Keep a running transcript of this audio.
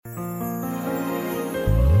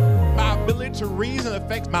to reason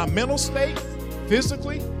affects my mental state,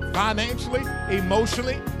 physically, financially,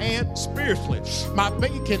 emotionally, and spiritually. My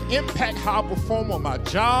thinking can impact how I perform on my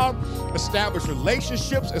job, establish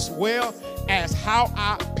relationships, as well as how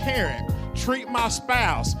I parent, treat my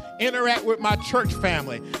spouse, interact with my church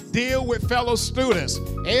family, deal with fellow students,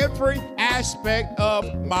 every aspect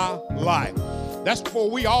of my life. That's why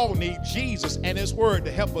we all need Jesus and His Word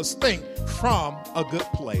to help us think from a good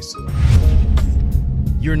place.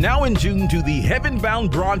 You're now in tune to the Heaven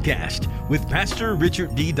Bound broadcast with Pastor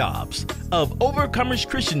Richard D. Dobbs of Overcomers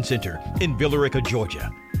Christian Center in Villarica,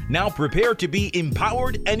 Georgia. Now prepare to be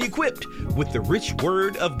empowered and equipped with the rich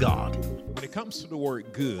Word of God. When it comes to the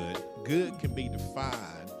word good, good can be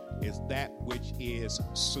defined as that which is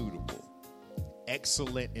suitable,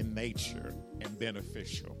 excellent in nature, and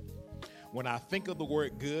beneficial. When I think of the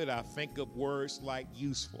word good, I think of words like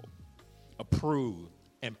useful, approved,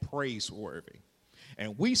 and praiseworthy.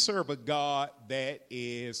 And we serve a God that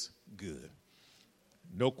is good.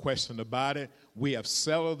 No question about it. We have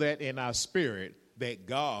settled that in our spirit that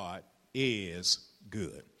God is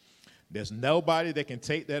good. There's nobody that can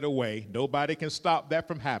take that away. Nobody can stop that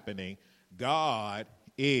from happening. God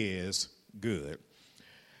is good.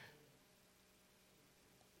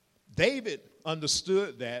 David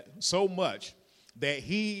understood that so much that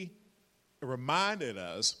he reminded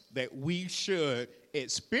us that we should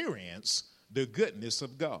experience the goodness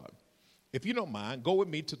of God. If you don't mind, go with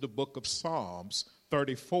me to the book of Psalms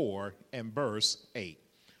 34 and verse 8.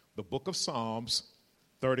 The book of Psalms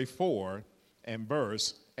 34 and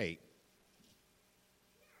verse 8.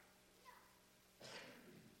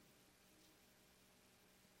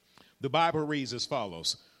 The Bible reads as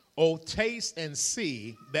follows: "Oh, taste and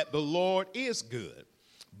see that the Lord is good.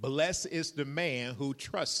 Blessed is the man who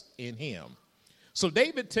trusts in him." So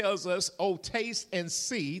David tells us, oh, taste and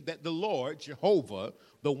see that the Lord, Jehovah,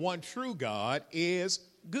 the one true God, is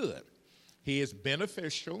good. He is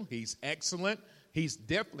beneficial. He's excellent. He's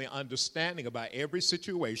definitely understanding about every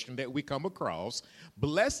situation that we come across.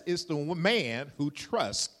 Blessed is the man who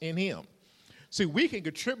trusts in him. See, we can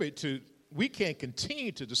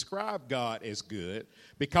continue to describe God as good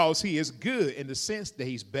because he is good in the sense that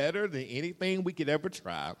he's better than anything we could ever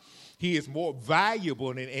try. He is more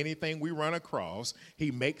valuable than anything we run across.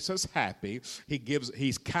 He makes us happy.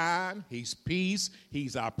 He's kind, he's peace,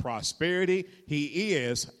 he's our prosperity. He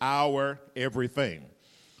is our everything.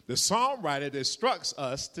 The songwriter instructs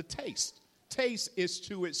us to taste. Taste is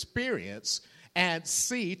to experience, and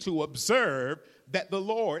see, to observe that the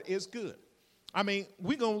Lord is good. I mean,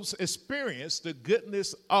 we're going to experience the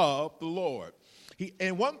goodness of the Lord.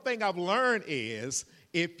 And one thing I've learned is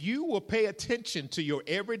if you will pay attention to your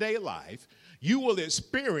everyday life, you will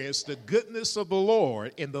experience the goodness of the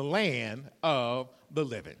Lord in the land of the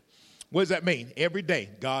living. What does that mean? Every day,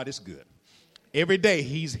 God is good. Every day,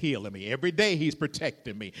 he's healing me. Every day, he's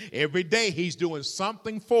protecting me. Every day, he's doing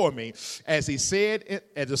something for me. As he said,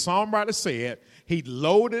 as the songwriter said, he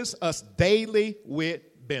loads us daily with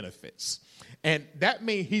benefits. And that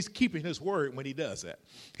means he's keeping his word when he does that.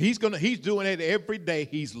 He's doing it every day.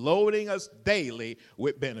 He's loading us daily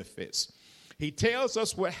with benefits. He tells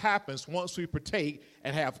us what happens once we partake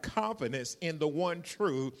and have confidence in the one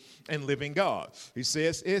true and living God. He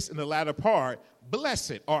says it's in the latter part,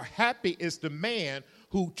 blessed or happy is the man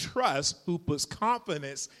who trusts, who puts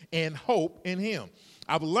confidence and hope in him.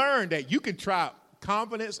 I've learned that you can try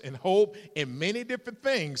confidence and hope in many different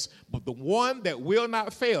things, but the one that will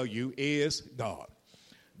not fail you is God.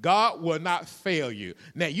 God will not fail you.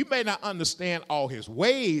 Now, you may not understand all his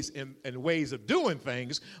ways and ways of doing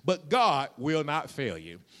things, but God will not fail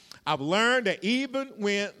you. I've learned that even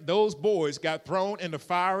when those boys got thrown in the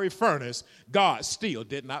fiery furnace, God still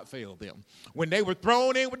did not fail them. When they were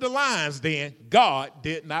thrown in with the lions, then God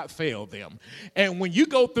did not fail them. And when you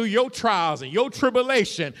go through your trials and your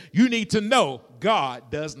tribulation, you need to know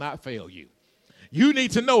God does not fail you. You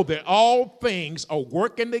need to know that all things are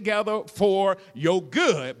working together for your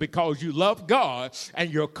good because you love God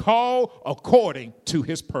and you're called according to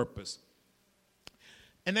his purpose.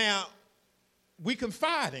 And now, we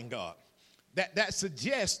confide in God. That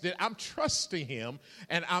suggests that I'm trusting him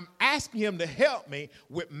and I'm asking him to help me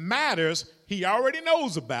with matters he already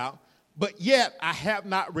knows about, but yet I have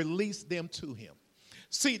not released them to him.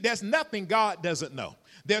 See, there's nothing God doesn't know.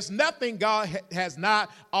 There's nothing God has not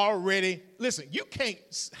already. Listen, you can't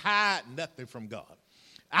hide nothing from God.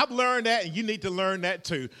 I've learned that, and you need to learn that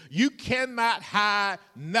too. You cannot hide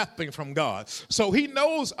nothing from God. So he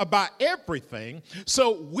knows about everything,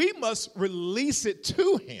 so we must release it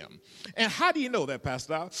to him. And how do you know that,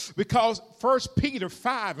 Pastor Al? Because 1 Peter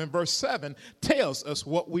 5 and verse 7 tells us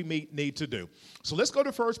what we need to do. So let's go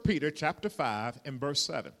to 1 Peter chapter 5 and verse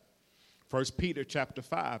 7. 1 Peter chapter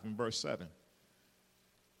 5 and verse 7.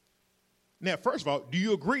 Now, first of all, do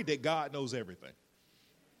you agree that God knows everything?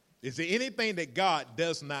 Is there anything that God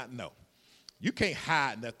does not know? You can't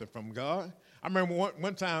hide nothing from God. I remember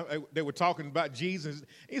one time they were talking about Jesus.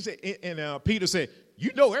 He said, and Peter said,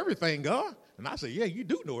 "You know everything, God." And I said, "Yeah, you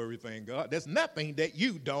do know everything, God. There's nothing that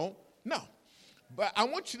you don't know." But I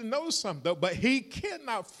want you to know something, though. But he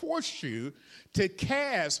cannot force you to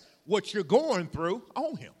cast what you're going through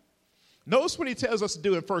on him. Notice what he tells us to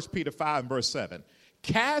do in 1 Peter 5 and verse 7.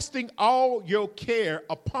 Casting all your care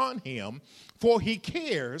upon him, for he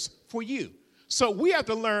cares for you. So we have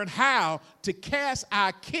to learn how to cast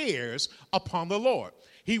our cares upon the Lord.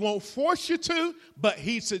 He won't force you to, but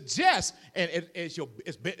he suggests, and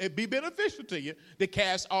it'd be beneficial to you, to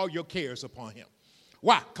cast all your cares upon him.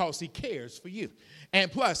 Why? Because he cares for you.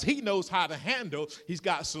 And plus, he knows how to handle, he's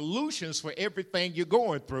got solutions for everything you're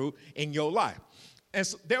going through in your life. And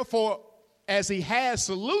so, therefore, as he has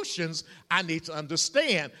solutions, I need to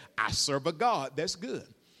understand I serve a God that's good.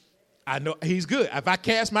 I know he's good. If I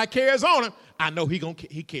cast my cares on him, I know he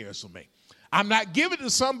cares for me. I'm not giving it to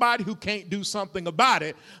somebody who can't do something about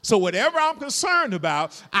it. So whatever I'm concerned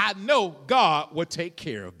about, I know God will take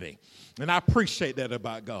care of me. And I appreciate that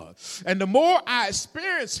about God. And the more I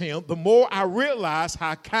experience him, the more I realize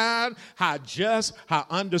how kind, how just, how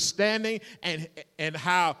understanding, and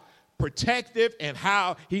how protective, and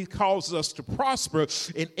how he causes us to prosper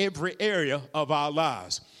in every area of our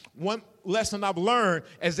lives. One lesson I've learned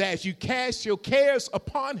is that as you cast your cares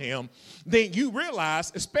upon him, then you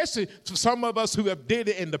realize, especially for some of us who have did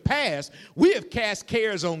it in the past, we have cast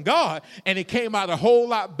cares on God, and it came out a whole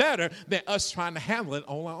lot better than us trying to handle it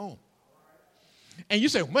on our own. And you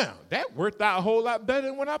say, "Well, that worked out a whole lot better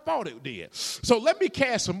than what I thought it did. So let me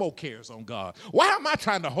cast some more cares on God. Why am I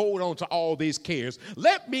trying to hold on to all these cares?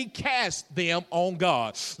 Let me cast them on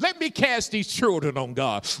God. Let me cast these children on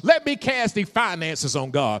God. Let me cast these finances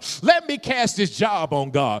on God. Let me cast this job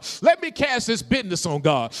on God. Let me cast this business on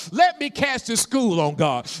God. Let me cast this school on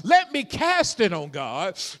God. Let me cast it on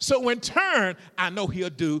God. So in turn, I know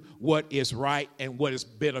he'll do what is right and what is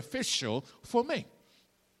beneficial for me.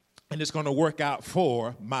 And it's going to work out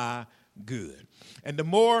for my good." And the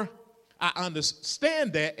more I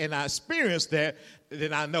understand that and I experience that,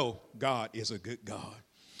 then I know God is a good God.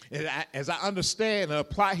 And as I understand and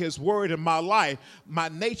apply his word in my life, my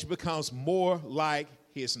nature becomes more like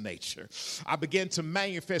his nature. I begin to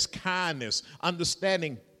manifest kindness,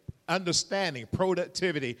 understanding,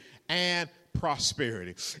 productivity, and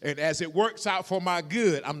prosperity. And as it works out for my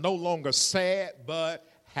good, I'm no longer sad but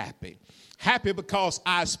happy. Happy because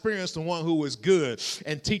I experienced the one who is good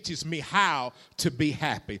and teaches me how to be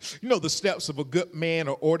happy. You know, the steps of a good man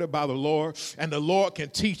are ordered by the Lord, and the Lord can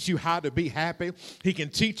teach you how to be happy. He can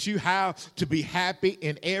teach you how to be happy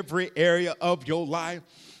in every area of your life.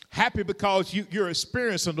 Happy because you're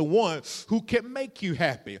experiencing the one who can make you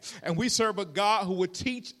happy. And we serve a God who will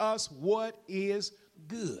teach us what is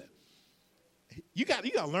good. You got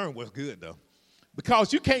to learn what's good, though.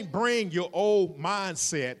 Because you can't bring your old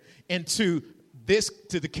mindset into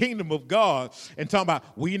the kingdom of God and talk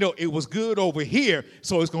about, well, you know, it was good over here,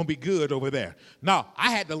 so it's going to be good over there. No,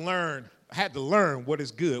 I had to learn what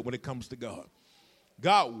is good when it comes to God.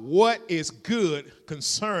 God, what is good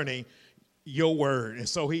concerning your word? And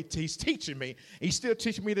so he's teaching me. He's still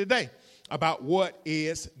teaching me today about what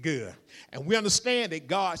is good. And we understand that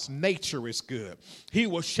God's nature is good. He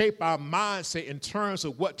will shape our mindset in terms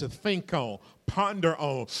of what to think on, ponder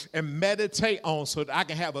on, and meditate on, so that I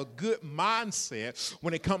can have a good mindset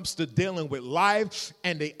when it comes to dealing with life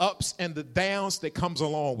and the ups and the downs that comes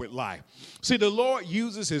along with life. See, the Lord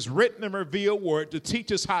uses his written and revealed word to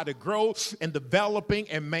teach us how to grow in developing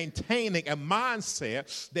and maintaining a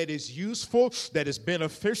mindset that is useful, that is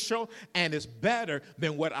beneficial, and is better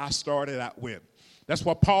than what I started out with. That's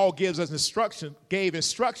why Paul gave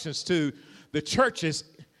instructions to the churches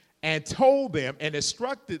and told them and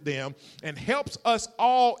instructed them and helps us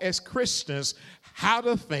all as Christians how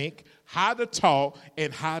to think, how to talk,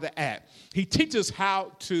 and how to act. He teaches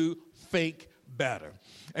how to think better.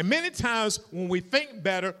 And many times when we think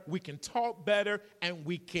better, we can talk better and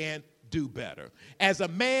we can do better. As a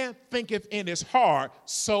man thinketh in his heart,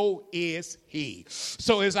 so is he.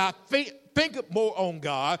 So as I think more on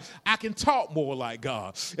God, I can talk more like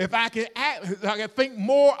God. If I can think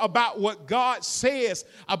more about what God says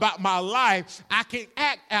about my life, I can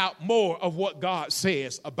act out more of what God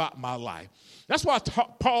says about my life. That's why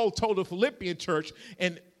Paul told the Philippian church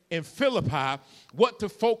in Philippi what to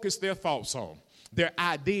focus their thoughts on, their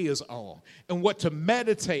ideas on, and what to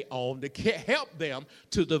meditate on to help them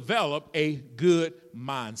to develop a good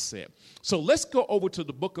mindset. So let's go over to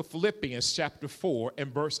the book of Philippians chapter 4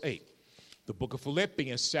 and verse 8. The book of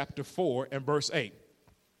Philippians chapter 4 and verse 8.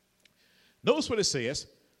 Notice what it says.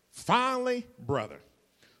 Finally, brother,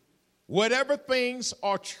 whatever things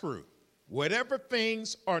are true, whatever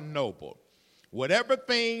things are noble, whatever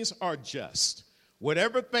things are just,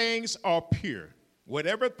 whatever things are pure,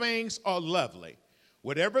 whatever things are lovely,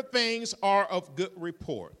 whatever things are of good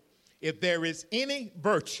report, if there is any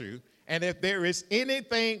virtue and if there is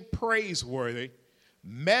anything praiseworthy,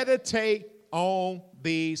 meditate on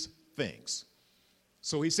these things.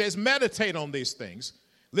 So he says meditate on these things.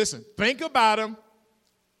 Listen, think about them.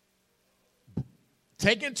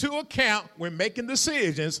 Take into account when making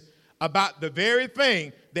decisions about the very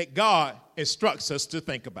thing that God instructs us to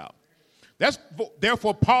think about.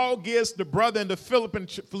 Therefore, Paul gives the brother in the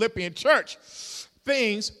Philippian church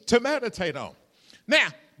things to meditate on. Now,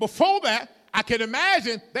 before that, I can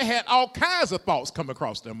imagine they had all kinds of thoughts come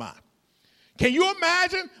across their mind. Can you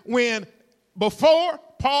imagine when, before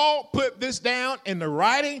Paul put this down in the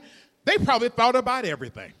writing, they probably thought about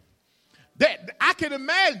everything. I can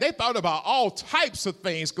imagine they thought about all types of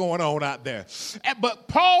things going on out there. But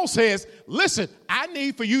Paul says, listen, I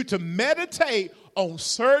need for you to meditate on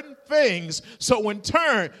certain things so in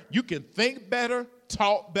turn you can think better,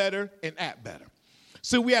 talk better, and act better.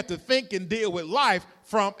 So we have to think and deal with life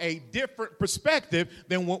from a different perspective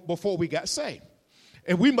than before we got saved.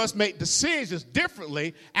 And we must make decisions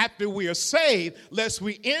differently after we are saved, lest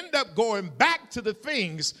we end up going back to the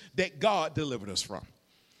things that God delivered us from.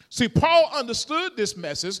 See, Paul understood this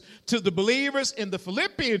message to the believers in the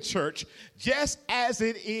Philippian church just as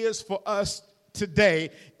it is for us today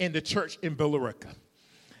in the church in Billerica.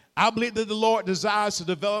 I believe that the Lord desires to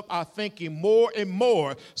develop our thinking more and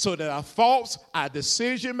more so that our thoughts, our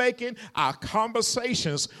decision-making, our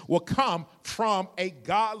conversations will come from a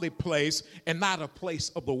godly place and not a place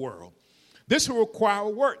of the world. This will require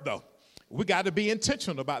work, though. We got to be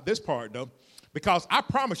intentional about this part, though, because I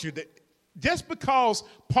promise you that just because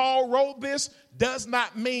Paul wrote this does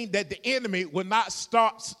not mean that the enemy will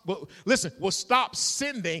stop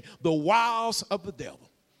sending the wiles of the devil.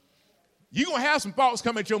 You're going to have some thoughts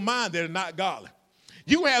come at your mind that are not godly.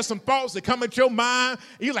 You're going to have some thoughts that come at your mind,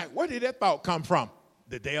 and you're like, where did that thought come from?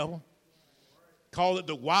 The devil. Call it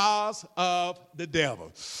the wiles of the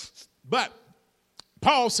devil. But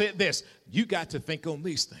Paul said this, you got to think on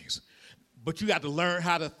these things. But you got to learn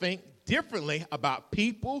how to think differently about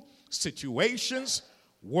people, situations,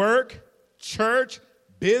 work, church,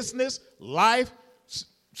 business, life,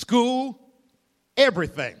 school,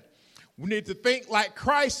 everything. We need to think like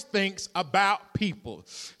Christ thinks about people.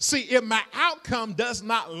 See, if my outcome does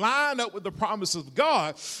not line up with the promise of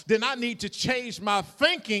God, then I need to change my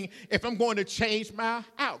thinking if I'm going to change my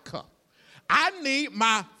outcome. I need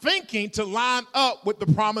my thinking to line up with the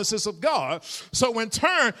promises of God, so in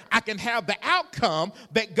turn, I can have the outcome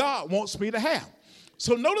that God wants me to have.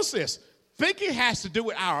 So notice this. Thinking has to do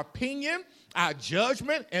with our opinion, our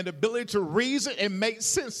judgment, and ability to reason and make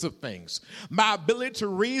sense of things. My ability to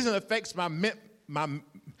reason affects my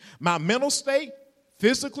mental state,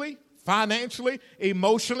 physically, financially,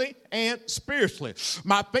 emotionally, and spiritually.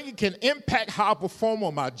 My thinking can impact how I perform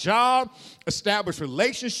on my job, establish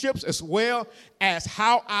relationships, as well as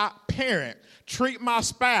how I parent, treat my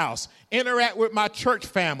spouse, interact with my church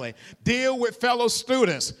family, deal with fellow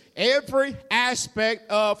students, every aspect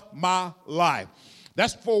of my life.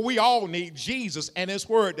 That's for we all need Jesus and his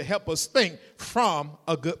word to help us think from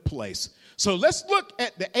a good place. So let's look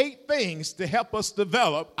at the 8 things to help us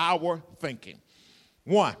develop our thinking.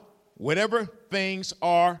 1, whatever things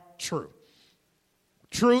are true.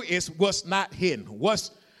 True is what's not hidden,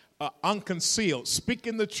 what's unconcealed,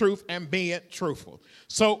 speaking the truth and being truthful.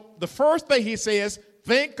 So the first thing he says,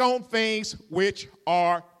 think on things which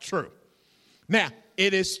are true. Now,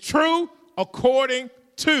 it is true according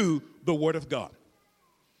to the word of God.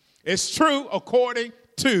 It's true according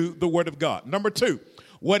to the word of God. Number 2,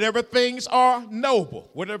 whatever things are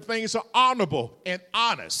noble, whatever things are honorable and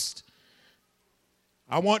honest.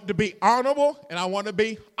 I want to be honorable and I want to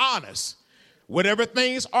be honest. Whatever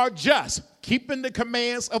things are just, keeping the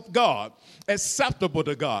commands of God, acceptable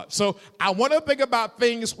to God. So I want to think about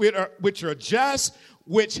things which are just,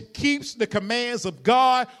 which keeps the commands of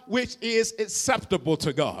God, which is acceptable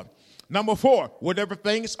to God. Number 4, whatever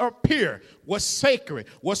things are pure, what's sacred,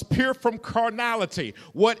 what's pure from carnality,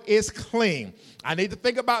 what is clean. I need to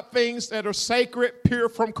think about things that are sacred, pure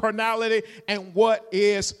from carnality, and what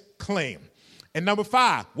is clean. And number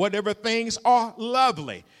 5, whatever things are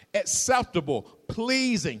lovely, acceptable,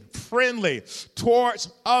 pleasing, friendly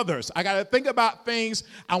towards others. I got to think about things.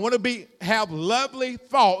 I want to have lovely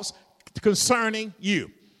thoughts concerning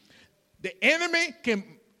you. The enemy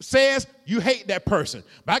says you hate that person.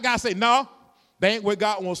 But I got to say, no, that ain't what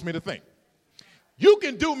God wants me to think. You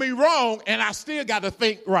can do me wrong, and I still got to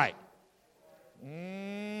think right.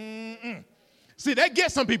 See, that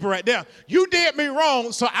gets some people right there. You did me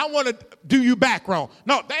wrong, so I want to do you back wrong.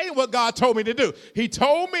 No, that ain't what God told me to do. He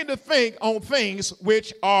told me to think on things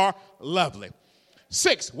which are lovely.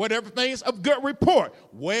 6, whatever things of good report,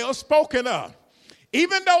 well spoken of.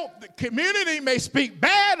 Even though the community may speak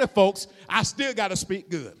bad of folks, I still got to speak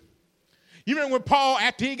good. You remember when Paul,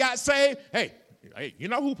 after he got saved, hey, you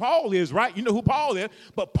know who Paul is, right? You know who Paul is.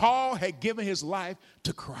 But Paul had given his life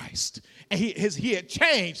to Christ. And he had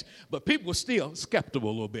changed, but people were still skeptical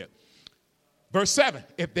a little bit. Verse 7,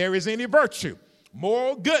 if there is any virtue,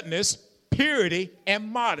 moral goodness, purity, and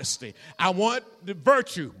modesty. I want the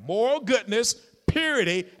virtue, moral goodness,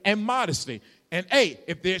 purity, and modesty. And 8,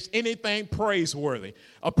 if there's anything praiseworthy,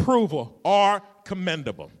 approval, or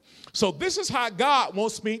commendable. So this is how God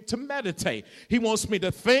wants me to meditate. He wants me to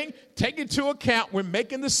think, take into account when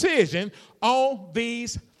making decisions on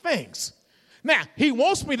these things. Now, he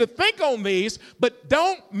wants me to think on these, but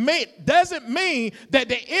doesn't mean that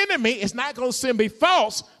the enemy is not going to send me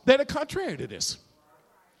thoughts that are contrary to this.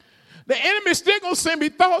 The enemy is still going to send me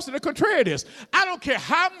thoughts that are contrary to this. I don't care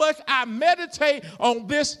how much I meditate on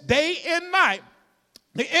this day and night,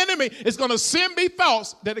 the enemy is going to send me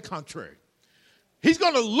thoughts that are contrary. He's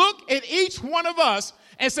going to look at each one of us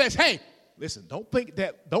and says, hey, listen, don't think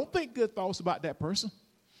good thoughts about that person.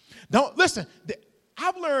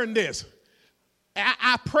 I've learned this.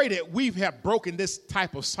 I pray that we have broken this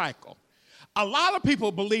type of cycle. A lot of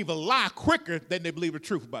people believe a lie quicker than they believe the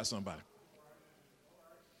truth about somebody.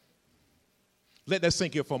 Let that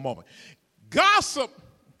sink in for a moment. Gossip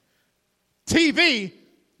TV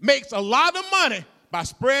makes a lot of money by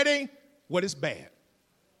spreading what is bad.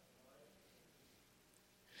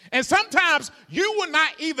 And sometimes you will not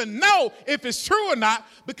even know if it's true or not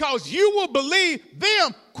because you will believe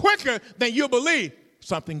them quicker than you'll believe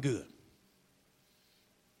something good.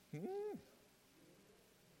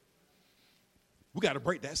 We got to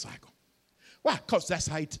break that cycle. Why? Because that's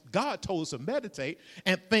how God told us to meditate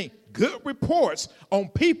and think good reports on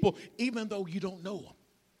people even though you don't know them.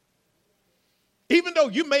 Even though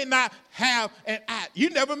you may not have you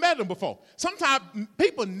never met them before. Sometimes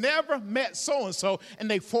people never met so-and-so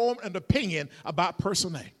and they formed an opinion about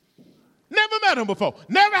person A. Never met them before.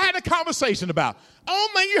 Never had a conversation about. Only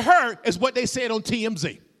thing you heard is what they said on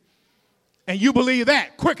TMZ. And you believe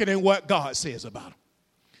that quicker than what God says about them.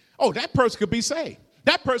 Oh, that person could be saved.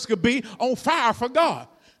 That person could be on fire for God.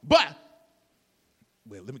 But,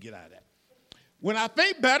 well, let me get out of that. When I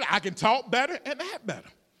think better, I can talk better and act better.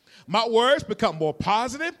 My words become more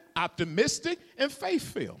positive, optimistic, and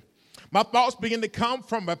faith-filled. My thoughts begin to come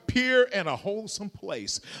from a pure and a wholesome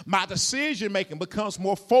place. My decision-making becomes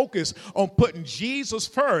more focused on putting Jesus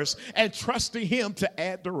first and trusting him to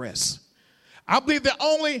add the rest. I believe that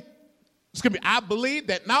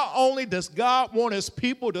not only does God want his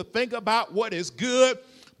people to think about what is good,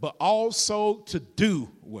 but also to do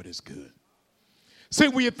what is good. See,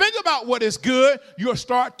 when you think about what is good, you'll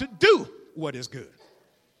start to do what is good.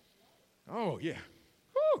 Oh, yeah.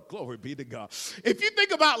 Oh, glory be to God. If you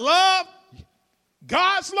think about love,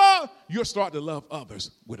 God's love, you'll start to love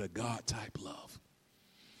others with a God-type love.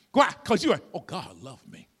 Why? Because you're like, oh, God loved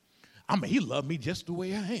me. I mean, he loved me just the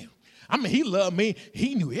way I am. I mean, he loved me.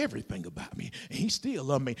 He knew everything about me, and he still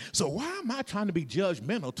loved me. So why am I trying to be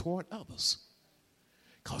judgmental toward others?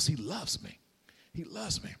 Because he loves me. He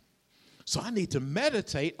loves me. So I need to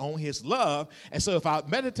meditate on his love. And so if I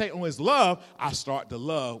meditate on his love, I start to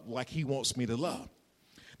love like he wants me to love.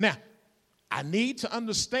 Now, I need to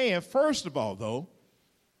understand, first of all, though,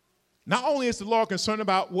 not only is the Lord concerned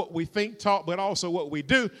about what we think, talk, but also what we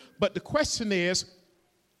do, but the question is,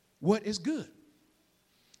 what is good?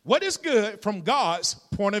 What is good from God's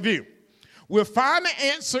point of view? We'll find the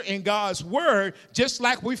answer in God's word, just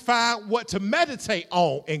like we find what to meditate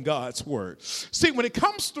on in God's word. See, when it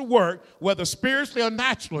comes to work, whether spiritually or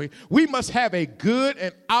naturally, we must have a good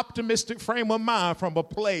and optimistic frame of mind from a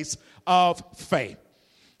place of faith.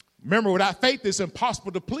 Remember, without faith, it's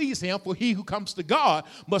impossible to please him, for he who comes to God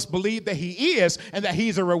must believe that he is and that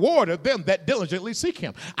he's a rewarder of them that diligently seek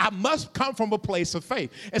him. I must come from a place of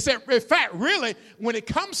faith. And so, in fact, really, when it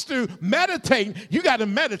comes to meditating, you got to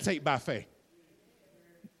meditate by faith.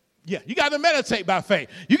 Yeah, you got to meditate by faith.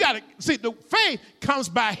 You got to see the faith comes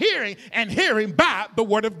by hearing, and hearing by the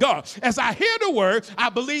word of God. As I hear the word,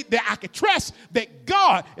 I believe that I can trust that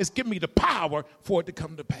God is giving me the power for it to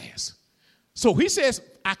come to pass. So he says,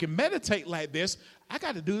 I can meditate like this. I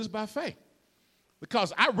got to do this by faith.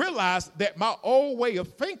 Because I realize that my old way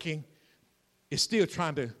of thinking is still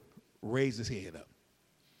trying to raise his head up.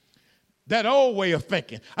 That old way of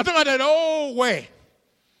thinking. I'm talking about that old way.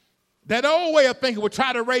 That old way of thinking would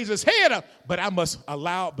try to raise his head up, but I must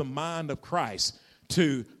allow the mind of Christ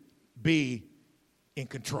to be in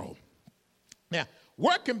control. Now,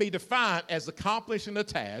 work can be defined as accomplishing a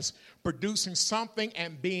task, producing something,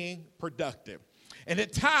 and being productive. And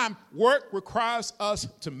at times, work requires us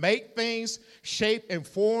to make things, shape and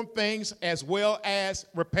form things, as well as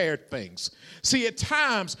repair things. See, at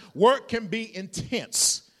times, work can be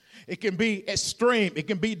intense. It can be extreme. It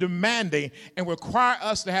can be demanding and require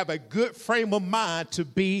us to have a good frame of mind to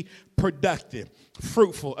be productive,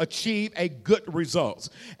 fruitful, achieve a good result.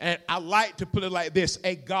 And I like to put it like this,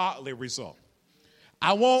 a godly result.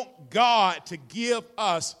 I want God to give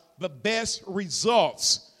us the best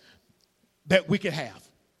results that we can have.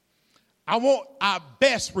 I want our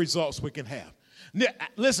best results we can have. Now,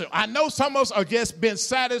 listen, I know some of us are just been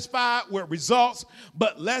satisfied with results,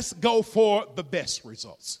 but let's go for the best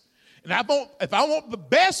results. And if I want the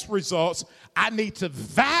best results, I need to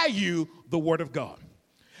value the word of God.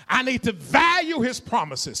 I need to value his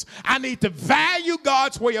promises. I need to value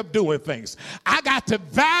God's way of doing things. I got to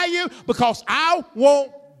value because I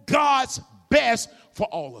want God's best for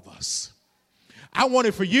all of us. I want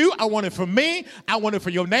it for you. I want it for me. I want it for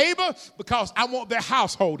your neighbor because I want their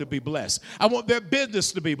household to be blessed. I want their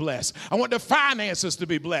business to be blessed. I want their finances to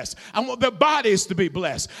be blessed. I want their bodies to be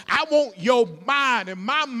blessed. I want your mind and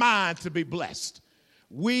my mind to be blessed.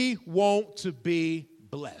 We want to be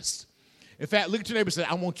blessed. In fact, look at your neighbor and say,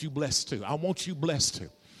 I want you blessed too. I want you blessed too.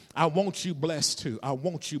 I want you blessed too. I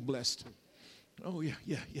want you blessed too. Oh, yeah.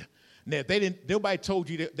 Now, if nobody told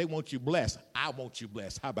you that they want you blessed, I want you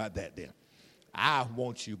blessed. How about that then? I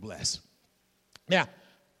want you blessed. Now,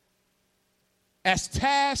 as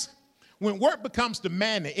tasks, when work becomes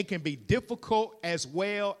demanding, it can be difficult as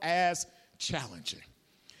well as challenging.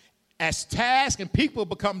 As tasks and people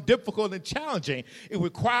become difficult and challenging, it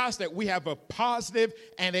requires that we have a positive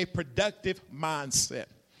and a productive mindset.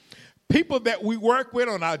 People that we work with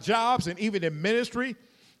on our jobs and even in ministry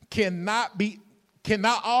cannot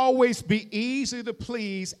always be easy to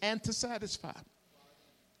please and to satisfy.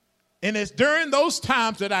 And it's during those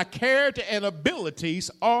times that our character and abilities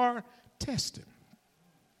are tested.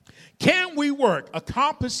 Can we work,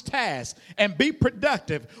 accomplish tasks, and be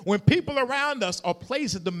productive when people around us are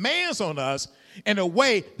placing demands on us in a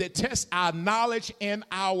way that tests our knowledge and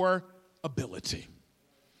our ability?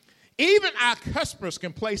 Even our customers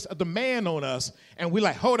can place a demand on us, and we're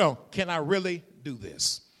like, hold on, can I really do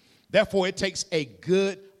this? Therefore, it takes a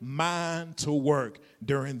good mind to work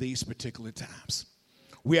during these particular times.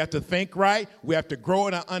 We have to think right. We have to grow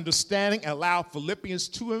in our understanding and allow Philippians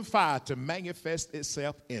 2 and 5 to manifest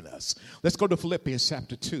itself in us. Let's go to Philippians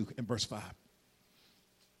chapter 2 and verse 5.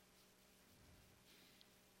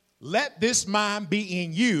 Let this mind be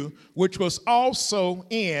in you, which was also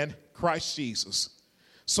in Christ Jesus.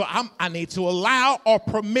 So I need to allow or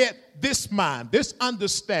permit this mind, this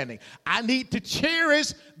understanding. I need to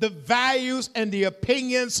cherish the values and the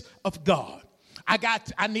opinions of God.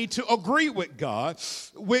 I need to agree with God,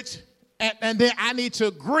 and then I need to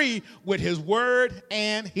agree with his word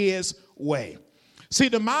and his way. See,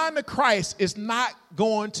 the mind of Christ is not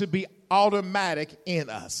going to be automatic in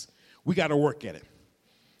us. We got to work at it.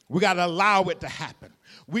 We got to allow it to happen.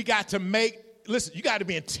 We got to you got to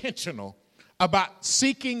be intentional about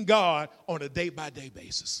seeking God on a day-by-day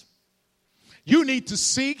basis. You need to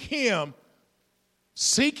seek him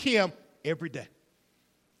every day.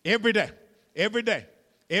 Every day. Every day,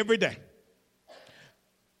 every day.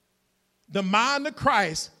 The mind of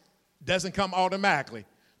Christ doesn't come automatically,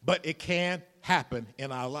 but it can happen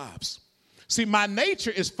in our lives. See, my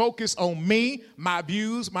nature is focused on me, my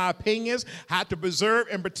views, my opinions, how to preserve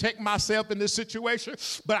and protect myself in this situation,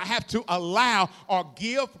 but I have to allow or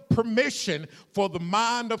give permission for the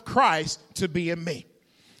mind of Christ to be in me.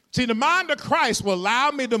 See, the mind of Christ will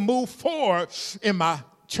allow me to move forward in my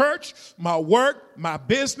church, my work, my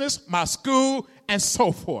business, my school, and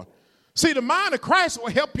so forth. See, the mind of Christ will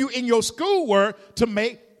help you in your schoolwork to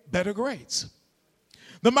make better grades.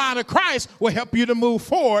 The mind of Christ will help you to move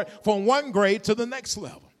forward from one grade to the next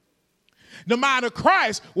level. The mind of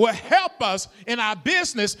Christ will help us in our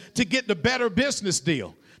business to get the better business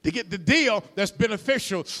deal, to get the deal that's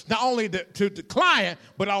beneficial not only to the client,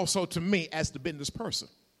 but also to me as the business person.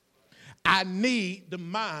 I need the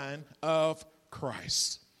mind of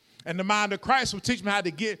Christ. And the mind of Christ will teach me how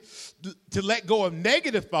to let go of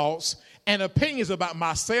negative thoughts and opinions about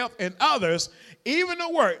myself and others, even the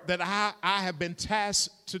work that I have been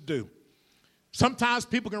tasked to do. Sometimes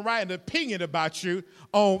people can write an opinion about you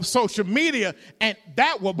on social media, and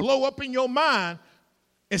that will blow up in your mind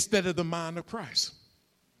instead of the mind of Christ.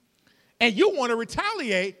 And you want to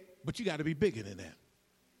retaliate, but you got to be bigger than that.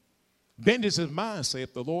 Vengeance is mine,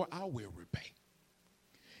 saith the Lord, I will repay.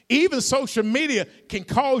 Even social media can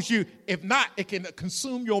cause you, if not, it can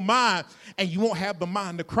consume your mind, and you won't have the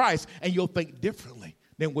mind of Christ, and you'll think differently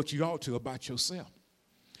than what you ought to about yourself.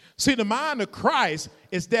 See, the mind of Christ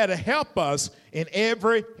is there to help us in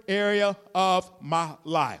every area of my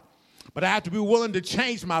life. But I have to be willing to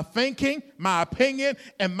change my thinking, my opinion,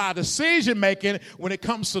 and my decision making when it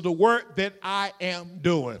comes to the work that I am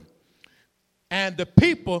doing and the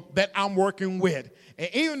people that I'm working with, and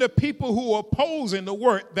even the people who are opposing the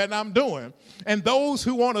work that I'm doing, and those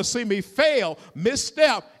who want to see me fail,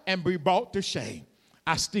 misstep, and be brought to shame.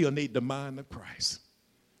 I still need the mind of Christ.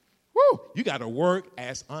 Woo! You got to work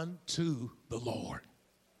as unto the Lord.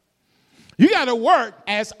 You got to work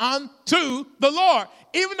as unto the Lord,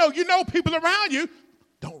 even though you know people around you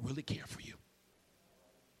don't really care for you.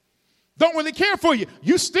 Don't really care for you.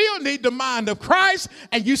 You still need the mind of Christ,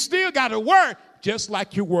 and you still got to work just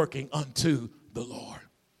like you're working unto the Lord.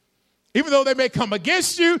 Even though they may come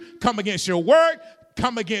against you, come against your work,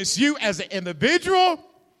 come against you as an individual,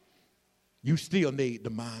 you still need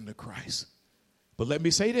the mind of Christ. But let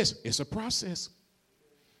me say this, it's a process.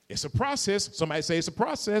 It's a process. Somebody say it's a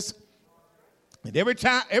process. And every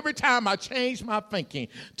time I change my thinking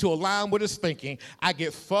to align with his thinking, I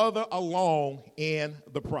get further along in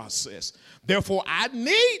the process. Therefore, I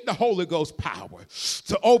need the Holy Ghost power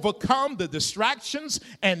to overcome the distractions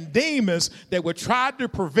and demons that would try to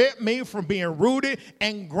prevent me from being rooted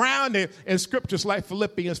and grounded in scriptures like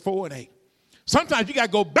Philippians 4:8. Sometimes you got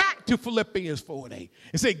to go back to Philippians 4:8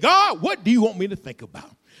 and say, God, what do you want me to think about?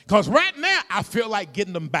 Because right now I feel like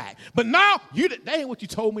getting them back. But now, that ain't what you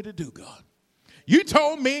told me to do, God. You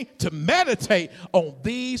told me to meditate on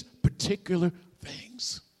these particular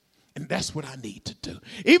things. And that's what I need to do.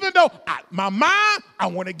 Even though my mind, I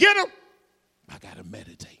want to get them, I got to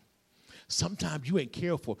meditate. Sometimes you ain't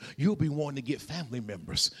careful. You'll be wanting to get family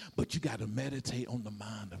members, but you got to meditate on the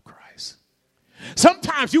mind of Christ.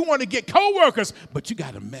 Sometimes you want to get coworkers, but you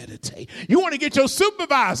got to meditate. You want to get your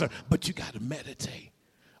supervisor, but you got to meditate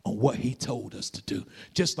on what he told us to do,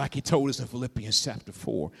 just like he told us in Philippians chapter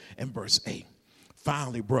 4 and verse 8.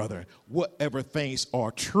 Finally, brother, whatever things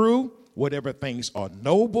are true, whatever things are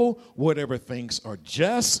noble, whatever things are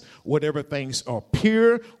just, whatever things are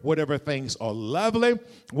pure, whatever things are lovely,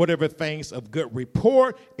 whatever things of good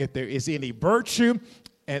report, if there is any virtue,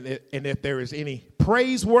 and if there is any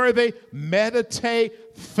praiseworthy,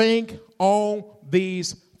 meditate, think on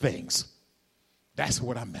these things. That's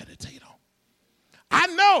what I meditate on. I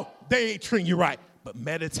know they ain't treating you right, but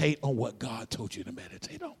meditate on what God told you to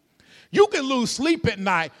meditate on. You can lose sleep at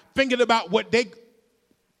night thinking about what they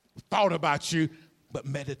thought about you, but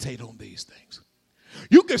meditate on these things.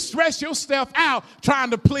 You can stress yourself out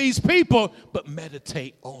trying to please people, but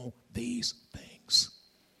meditate on these things.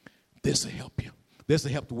 This will help you. This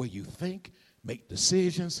will help the way you think, make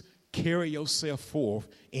decisions, carry yourself forth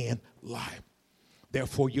in life.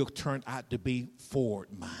 Therefore, you'll turn out to be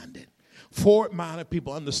forward-minded. Forward-minded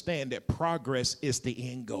people understand that progress is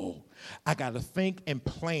the end goal. I got to think and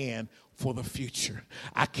plan for the future.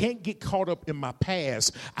 I can't get caught up in my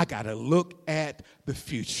past. I got to look at the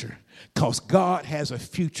future, because God has a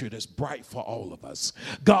future that's bright for all of us.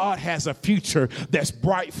 God has a future that's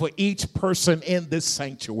bright for each person in this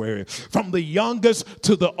sanctuary. From the youngest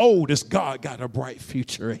to the oldest, God got a bright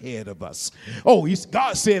future ahead of us. Oh,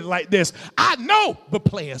 God said it like this: I know the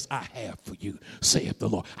plans I have for you, saith the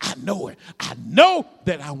Lord. I know it. I know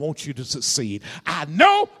that I want you to succeed. I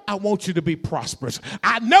know I want you to be prosperous.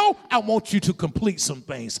 I know I want you to complete some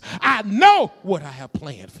things. I know what I have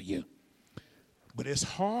planned for you. But it's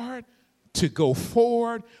hard to go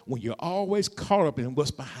forward when you're always caught up in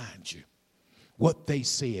what's behind you, what they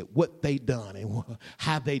said, what they done, and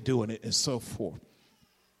how they doing it, and so forth.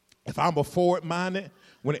 If I'm forward-minded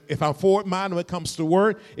when it comes to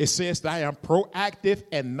word, it says that I am proactive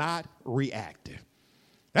and not reactive.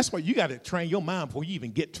 That's why you got to train your mind before you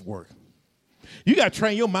even get to work. You got to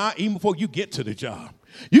train your mind even before you get to the job.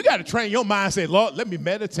 You got to train your mind and say, Lord, let me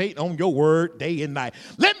meditate on your word day and night.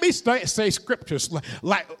 Let me say scriptures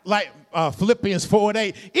like Philippians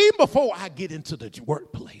 4:8. Even before I get into the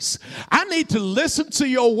workplace, I need to listen to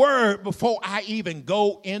your word before I even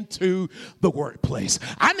go into the workplace.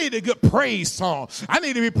 I need a good praise song. I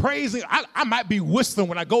need to be praising. I might be whistling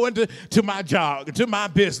when I go into my job, to my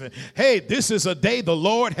business. Hey, this is a day the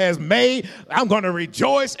Lord has made. I'm going to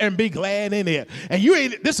rejoice and be glad in it. And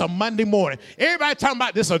this is a Monday morning. Everybody talking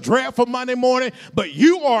about this is a dreadful Monday morning, but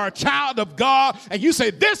you are a child of God, and you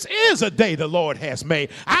say, this is a day the Lord has made.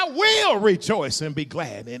 I will rejoice and be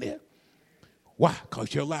glad in it. Why?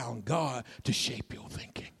 Because you're allowing God to shape your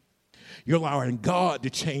thinking. You're allowing God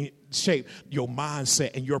to shape your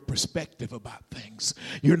mindset and your perspective about things.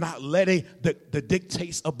 You're not letting the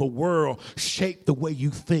dictates of the world shape the way you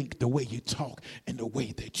think, the way you talk, and the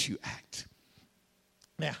way that you act.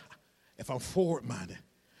 Now, if I'm forward-minded,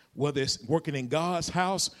 whether it's working in God's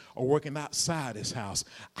house or working outside his house,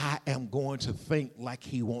 I am going to think like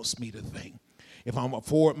he wants me to think. If I'm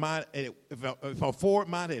forward-minded, if I'm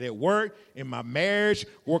forward-minded at work, in my marriage,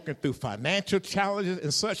 working through financial challenges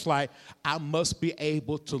and such like, I must be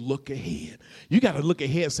able to look ahead. You got to look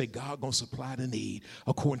ahead and say, God going to supply the need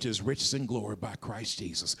according to his riches and glory by Christ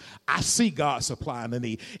Jesus. I see God supplying the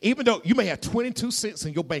need. Even though you may have 22 cents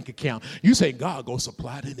in your bank account, you say, God going to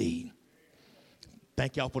supply the need.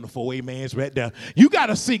 Thank y'all for the 4 amens right there. You got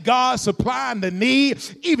to see God supplying the need,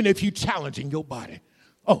 even if you're challenging your body.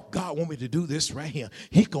 Oh, God want me to do this right here.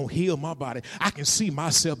 He's going to heal my body. I can see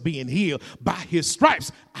myself being healed. By his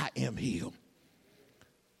stripes, I am healed.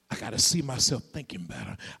 I got to see myself thinking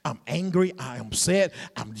better. I'm angry. I am sad.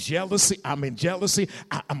 I'm jealousy. I'm in jealousy.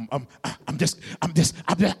 I'm just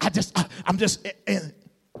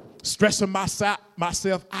stressing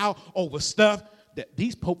myself out over stuff that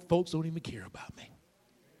these folks don't even care about me.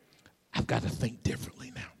 I've got to think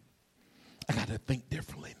differently now. I got to think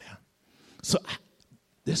differently now. So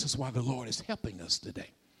this is why the Lord is helping us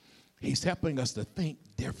today. He's helping us to think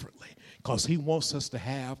differently because he wants us to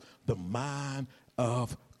have the mind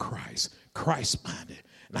of Christ, Christ-minded.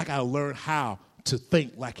 And I got to learn how to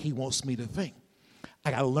think like he wants me to think. I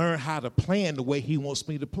got to learn how to plan the way he wants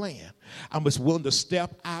me to plan. I'm just willing to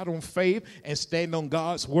step out on faith and stand on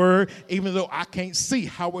God's word, even though I can't see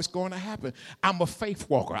how it's going to happen. I'm a faith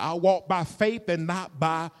walker. I walk by faith and not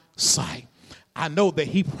by sight. I know that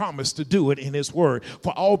he promised to do it in his word.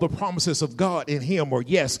 For all the promises of God in him are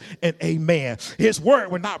yes and amen. His word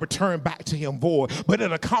will not return back to him void, but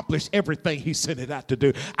it accomplished everything he sent it out to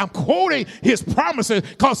do. I'm quoting his promises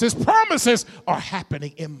because his promises are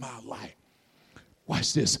happening in my life.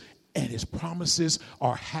 Watch this. And his promises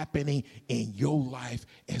are happening in your life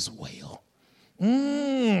as well.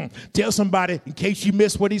 Tell somebody, in case you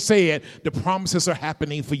missed what he said, the promises are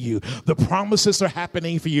happening for you. The promises are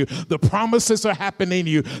happening for you. The promises are happening to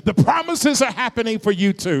you. The promises are happening for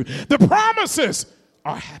you too. The promises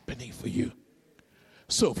are happening for you.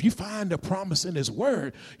 So if you find a promise in his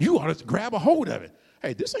word, you ought to grab a hold of it.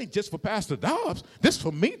 Hey, this ain't just for Pastor Dobbs. This is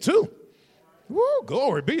for me too. Woo,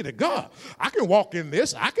 glory be to God. I can walk in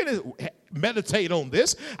this. I can meditate on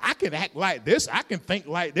this. I can act like this. I can think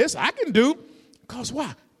like this. I can do. Because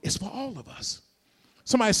why? It's for all of us.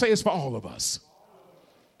 Somebody say it's for all of us.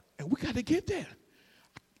 And we got to get there.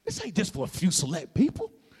 This ain't just for a few select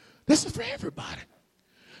people. This is for everybody.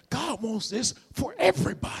 God wants this for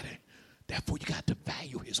everybody. Therefore, you got to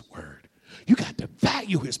value his word. You got to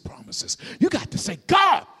value his promises. You got to say,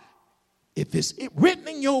 God, if it's written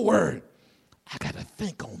in your word, I got to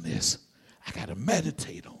think on this. I got to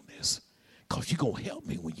meditate on this because you're going to help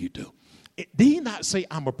me when you do. Did he not say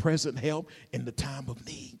I'm a present help in the time of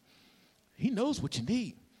need? He knows what you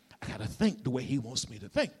need. I got to think the way he wants me to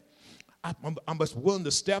think. I'm just willing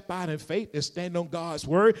to step out in faith and stand on God's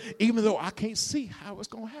word, even though I can't see how it's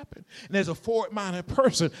going to happen. And as a forward-minded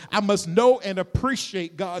person, I must know and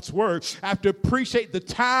appreciate God's word. I have to appreciate the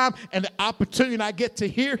time and the opportunity I get to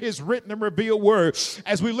hear his written and revealed word.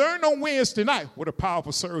 As we learned on Wednesday night, what a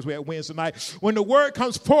powerful service we had Wednesday night. When the word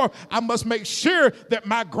comes forth, I must make sure that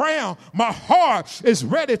my ground, my heart is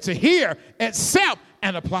ready to hear, accept,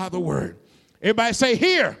 and apply the word. Everybody say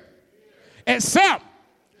hear, accept,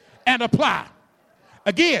 and apply.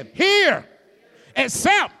 Again, hear,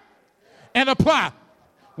 accept, and apply.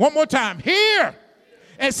 One more time. Hear,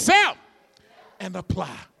 accept, and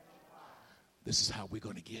apply. This is how we're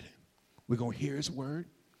going to get it. We're going to hear his word,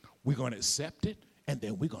 we're going to accept it, and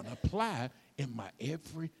then we're going to apply it in my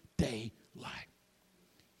everyday life.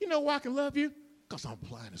 You know why I can love you? Because I'm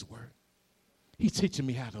applying his word. He's teaching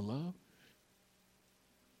me how to love.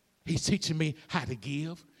 He's teaching me how to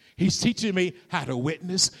give. He's teaching me how to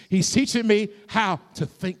witness. He's teaching me how to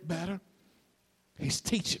think better. He's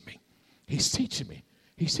teaching me. He's teaching me.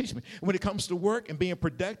 He's teaching me. When it comes to work and being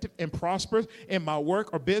productive and prosperous in my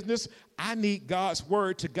work or business, I need God's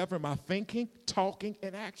word to govern my thinking, talking,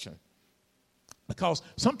 and action. Because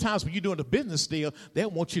sometimes when you're doing a business deal, they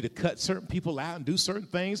want you to cut certain people out and do certain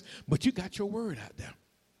things, but you got your word out there.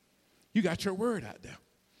 You got your word out there.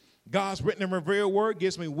 God's written and revealed word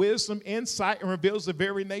gives me wisdom, insight, and reveals the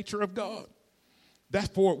very nature of God.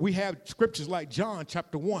 Therefore, we have scriptures like John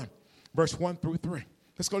chapter 1, verse 1 through 3.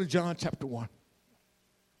 Let's go to John chapter 1,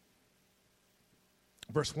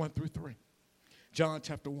 verse 1 through 3. John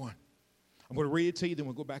chapter 1. I'm going to read it to you, then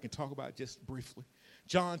we'll go back and talk about it just briefly.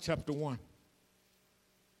 John chapter 1,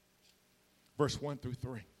 verse 1 through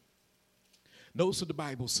 3. Notice what the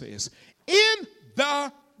Bible says. In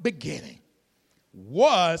the beginning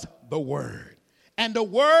was the Word, and the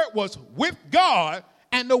Word was with God,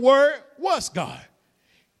 and the Word was God.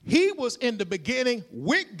 He was in the beginning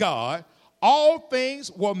with God. All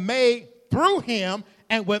things were made through him,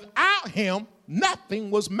 and without him,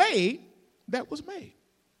 nothing was made that was made.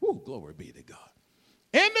 Woo, glory be to God.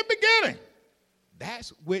 In the beginning, that's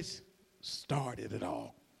which started it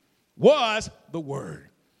all, was the Word.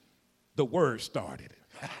 The Word started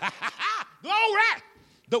it. Glory!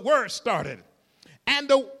 The Word started it. And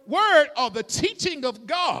the word, or the teaching of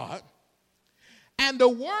God, and the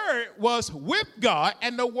Word was with God,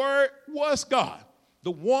 and the Word was God,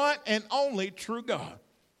 the one and only true God.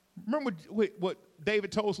 Remember what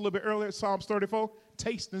David told us a little bit earlier, Psalms 34?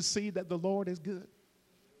 Taste and see that the Lord is good.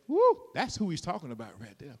 Woo, that's who he's talking about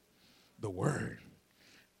right there, the Word.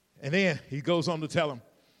 And then he goes on to tell him,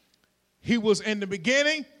 he was in the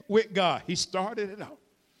beginning with God. He started it out.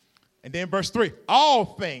 And then verse 3, all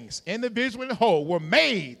things, individual and whole, were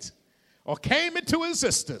made or came into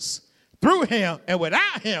existence through him, and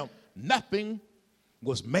without him, nothing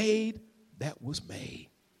was made that was made.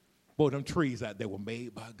 Boy, them trees out there were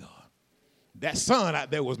made by God. That sun out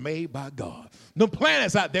there was made by God. The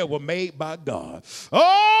planets out there were made by God.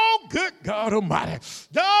 Oh, good God Almighty.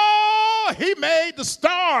 Oh, he made the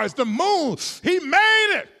stars, the moon. He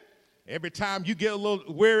made it. Every time you get a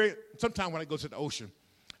little weary, sometimes when I go to the ocean,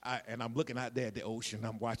 and I'm looking out there at the ocean,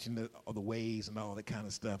 I'm watching the waves and all that kind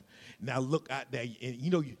of stuff. And I look out there, and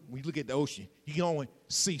when you look at the ocean, you can only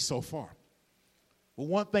see so far. But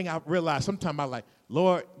one thing I realized, sometimes I'm like,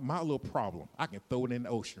 Lord, my little problem, I can throw it in the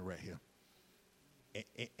ocean right here.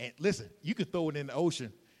 And listen, you can throw it in the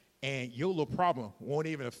ocean, and your little problem won't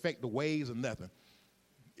even affect the waves or nothing.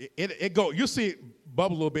 You'll see it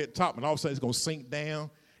bubble a little bit at the top, and all of a sudden it's going to sink down.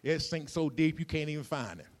 It sinks so deep you can't even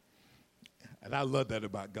find it. And I love that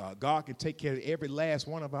about God. God can take care of every last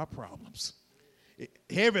one of our problems.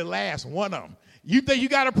 Every last one of them. You think you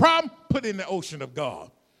got a problem? Put it in the ocean of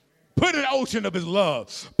God. Put it in the ocean of his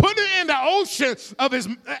love. Put it in the ocean of his,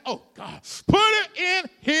 oh God. Put it in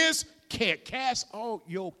his care. Cast all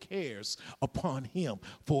your cares upon him,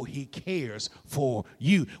 for he cares for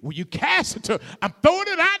you. When you cast it to, I'm throwing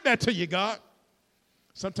it out there to you, God.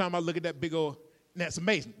 Sometimes I look at that big old, that's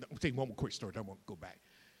amazing. I'll tell you one more quick story. I won't go back.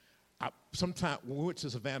 Sometime we went to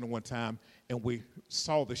Savannah one time, and we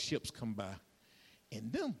saw the ships come by.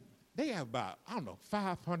 And them, they have about,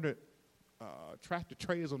 500 tractor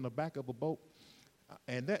trailers on the back of a boat.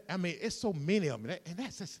 It's so many of them. And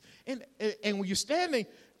that's just, and when you're standing,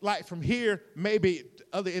 like from here, maybe the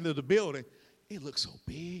other end of the building, it looks so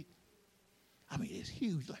big. It's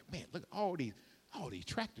huge. Like, man, look at all these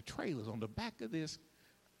tractor trailers on the back of this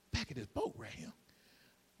boat right here.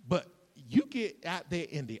 But you get out there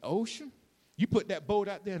in the ocean, you put that boat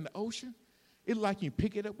out there in the ocean, it's like you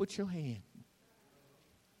pick it up with your hand.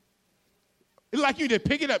 It's like you just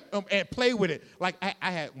pick it up and play with it. Like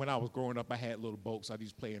I had, when I was growing up, I had little boats I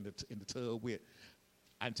used to play in the tub with.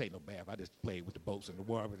 I didn't take no bath. I just played with the boats in the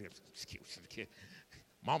water.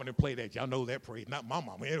 Mama didn't play that. Y'all know that phrase. Not my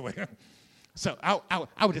mama anyway. So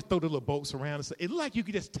I would just throw the little boats around. And so it's like you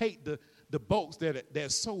could just take the boats that are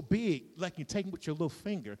so big, like you take them with your little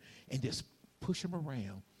finger and just push them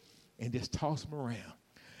around and just toss them around.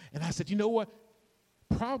 And I said, you know what?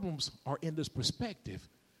 Problems are in this perspective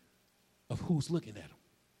of who's looking at them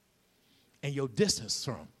and your distance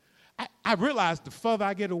from them. I realized the further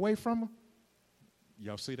I get away from them,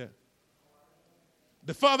 y'all see that?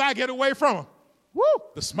 The further I get away from them,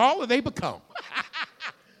 the smaller they become.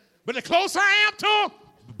 But the closer I am to them,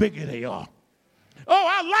 the bigger they are. Oh,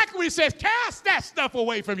 I like when he says, cast that stuff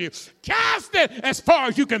away from you. Cast it as far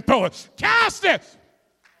as you can throw it. Cast it.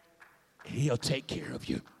 He'll take care of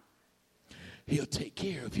you. He'll take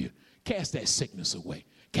care of you. Cast that sickness away.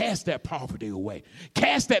 Cast that poverty away.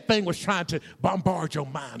 Cast that thing was trying to bombard your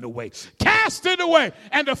mind away. Cast it away.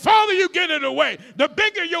 And the farther you get it away, the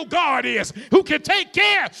bigger your God is, who can take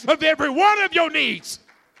care of every one of your needs.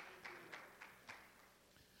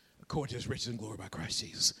 According to his riches and glory by Christ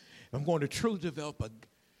Jesus. If I'm going to truly develop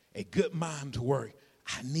a good mind to work,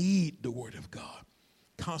 I need the word of God.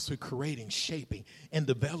 Constantly creating, shaping, and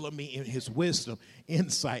developing me in his wisdom,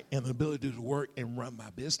 insight, and ability to work and run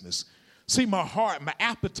my business. See, my heart, my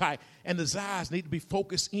appetite, and desires need to be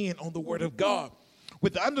focused in on the word of God.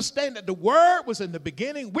 With the understanding that the word was in the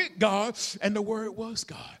beginning with God, and the word was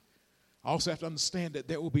God. I also have to understand that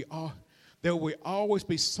there will always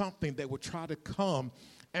be something that will try to come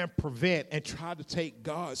and prevent and try to take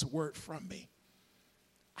God's word from me.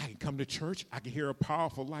 I can come to church. I can hear a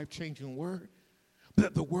powerful, life-changing word.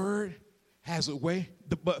 But the word has a way,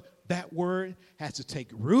 but that word has to take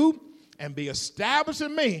root and be established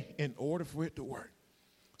in me in order for it to work.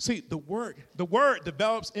 See, the word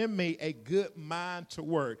develops in me a good mind to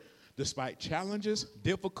work, despite challenges,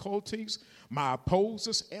 difficulties, my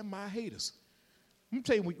opposers, and my haters. Let me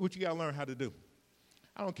tell you what you got to learn how to do.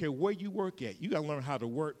 I don't care where you work at. You got to learn how to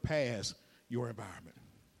work past your environment.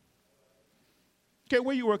 Okay,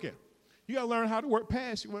 where you work at. You got to learn how to work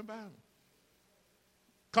past your environment.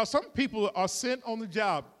 Because some people are sent on the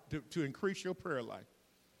job to increase your prayer life.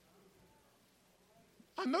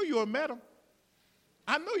 I know you have met them.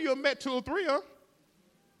 I know you have met 2 or 3 of them.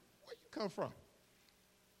 Where you come from?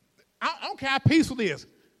 I don't care how peaceful it is.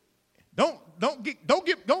 Don't get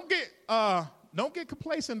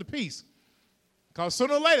complacent to peace. Because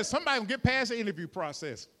sooner or later, somebody will get past the interview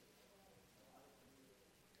process.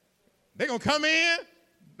 They're going to come in.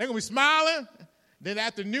 They're going to be smiling. Then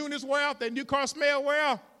after newness wear off, that new car smell wear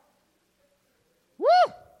off. Woo!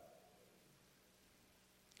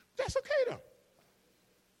 That's okay, though.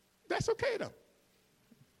 That's okay, though.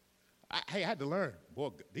 I had to learn.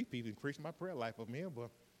 Boy, these people increased my prayer life up here,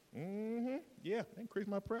 but yeah, they increased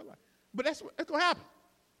my prayer life. But that's going to happen.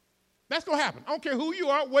 That's going to happen. I don't care who you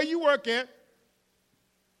are, where you work at.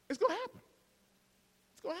 It's going to happen.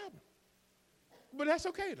 It's going to happen. But that's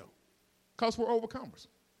okay, though, because we're overcomers.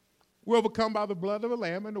 We're overcome by the blood of the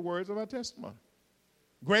Lamb and the words of our testimony.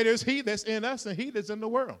 Greater is he that's in us than he that's in the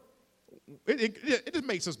world. It just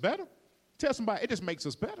makes us better. Tell somebody, it just makes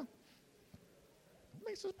us better. It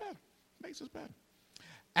makes us better. It makes us better.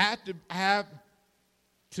 I have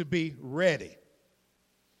to be ready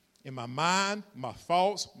in my mind, my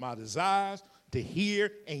thoughts, my desires, to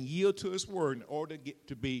hear and yield to his word in order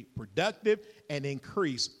to be productive and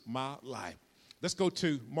increase my life. Let's go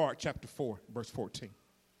to Mark chapter 4, verse 14.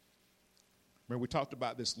 Remember, we talked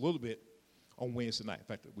about this a little bit on Wednesday night. In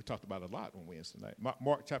fact, we talked about it a lot on Wednesday night.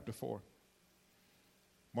 Mark chapter 4.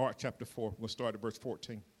 Mark chapter 4. We'll start at verse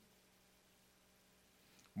 14.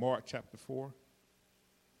 Mark chapter 4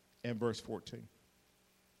 and verse 14.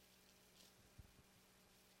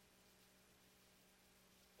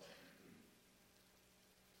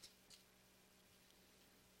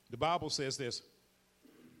 The Bible says this.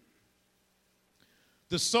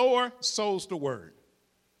 The sower sows the word.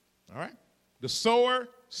 All right? The sower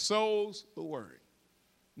sows the word.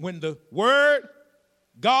 When the word,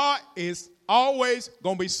 God is always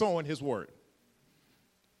going to be sowing his word.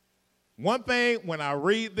 One thing, when I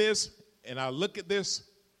read this and I look at this,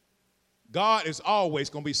 God is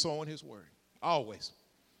always going to be sowing his word. Always.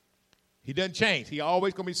 He doesn't change. He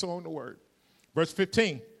always going to be sowing the word. Verse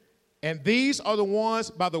 15. And these are the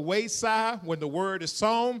ones by the wayside when the word is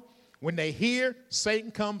sown. When they hear, Satan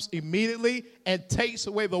comes immediately and takes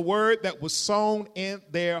away the word that was sown in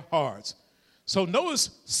their hearts. So notice,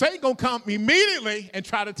 Satan going to come immediately and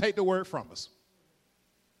try to take the word from us.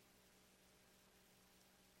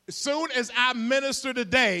 As soon as I minister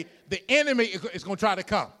today, the enemy is going to try to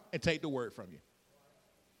come and take the word from you.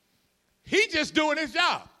 He's just doing his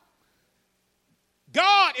job.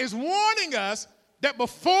 God is warning us that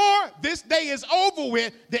before this day is over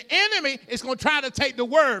with, the enemy is going to try to take the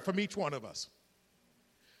word from each one of us.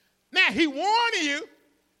 Now, he warning you,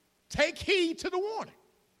 take heed to the warning.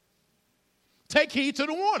 Take heed to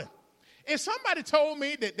the warning. If somebody told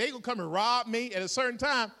me that they're going to come and rob me at a certain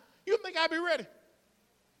time, you don't think I'd be ready?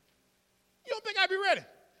 You don't think I'd be ready?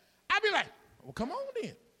 I'd be like, well, come on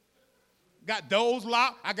then. Got doors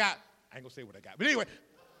locked. I ain't going to say what I got. But anyway,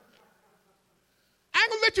 I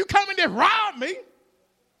ain't going to let you come in there and rob me.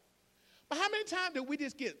 But how many times do we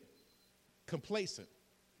just get complacent?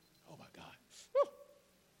 Oh, my God. Whew.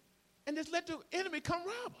 And just let the enemy come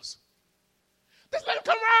rob us. Just let him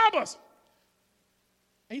come rob us.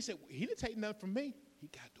 And he said, well, he didn't take nothing from me. He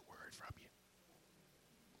got the word from you.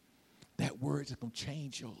 That word is going to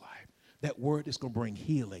change your life. That word is going to bring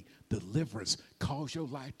healing, deliverance, cause your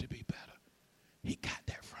life to be better. He got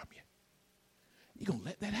that from you. You going to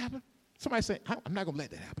let that happen? Somebody say, I'm not going to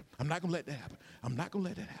let that happen. I'm not going to let that happen. I'm not going to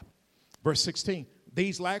let that happen. Verse 16,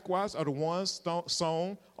 these likewise are the ones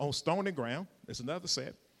sown on stony ground. There's another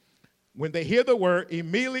set. When they hear the word,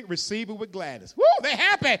 immediately receive it with gladness. Woo, they're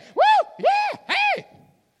happy. Woo, yeah, hey.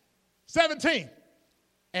 17,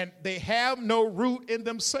 and they have no root in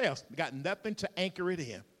themselves. They got nothing to anchor it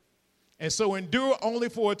in. And so endure only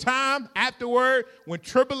for a time. Afterward, when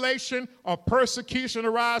tribulation or persecution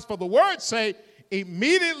arise for the word's sake,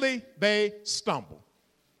 immediately they stumble.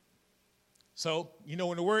 So,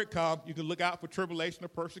 when the word comes, you can look out for tribulation or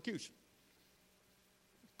persecution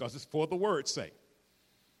because it's for the word's sake.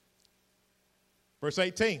 Verse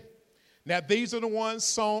 18, now these are the ones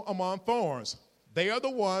sown among thorns. They are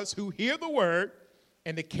the ones who hear the word,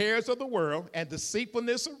 and the cares of the world and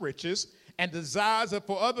deceitfulness of riches and desires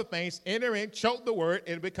for other things enter in, choke the word,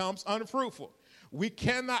 and it becomes unfruitful. We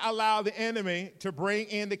cannot allow the enemy to bring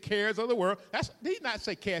in the cares of the world. He did not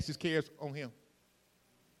say cast his cares on him.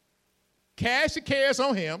 Cast your cares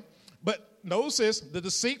on him, but notice this, the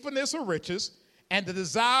deceitfulness of riches and the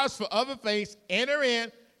desires for other things enter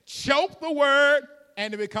in, choke the word,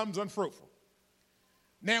 and it becomes unfruitful.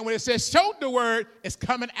 Now, when it says choke the word, it's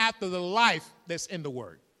coming after the life that's in the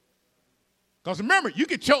word. Because remember, you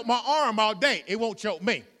can choke my arm all day. It won't choke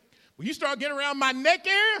me. When you start getting around my neck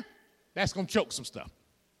area, that's going to choke some stuff.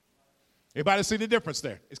 Everybody see the difference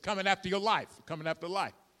there? It's coming after your life, coming after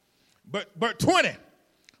life. But 20,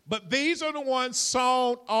 but these are the ones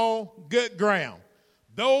sown on good ground.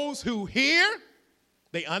 Those who hear,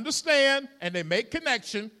 they understand, and they make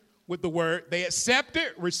connection with the word. They accept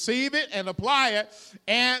it, receive it, and apply it,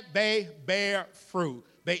 and they bear fruit.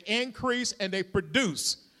 They increase and they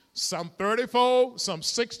produce, some 30-fold, some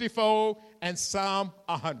 60-fold, and some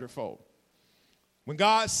 100-fold. When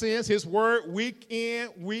God sends his word week in,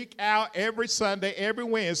 week out, every Sunday, every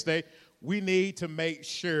Wednesday, we need to make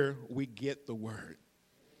sure we get the word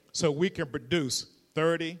so we can produce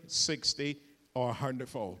 30, 60, or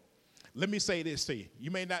 100-fold. Let me say this to you.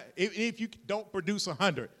 You may not, if you don't produce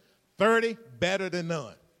 100, 30 better than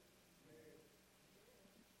none.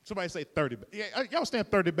 Somebody say 30. Yeah, y'all stand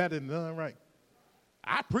 30 better than none, right?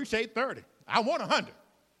 I appreciate 30. I want 100.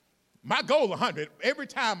 My goal is 100. Every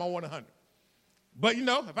time I want 100. But,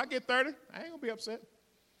 if I get 30, I ain't going to be upset.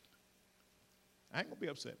 I ain't going to be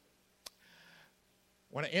upset.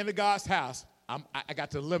 When I enter God's house, I got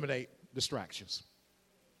to eliminate distractions.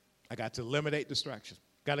 I got to eliminate distractions.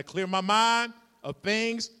 Got to clear my mind of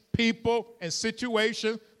things, people, and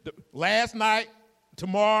situations. Last night,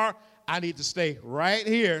 tomorrow, I need to stay right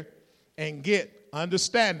here and get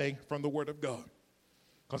understanding from the Word of God.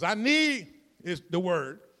 Because I need the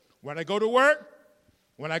Word. When I go to work,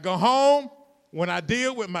 when I go home, when I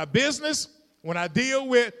deal with my business, when I deal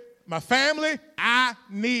with my family, I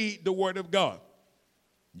need the Word of God.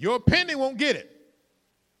 Your opinion won't get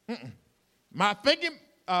it. My thinking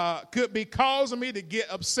could be causing me to get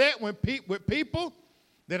upset with people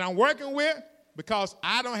that I'm working with because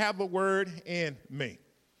I don't have a word in me.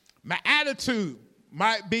 My attitude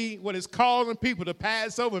might be what is causing people to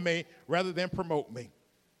pass over me rather than promote me.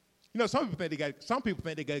 Some people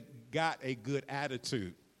think they got a good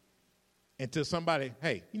attitude until somebody,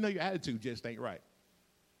 hey, your attitude just ain't right.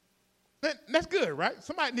 That's good, right?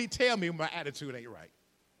 Somebody need to tell me my attitude ain't right.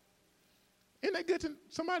 Isn't that good to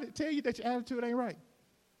somebody tell you that your attitude ain't right?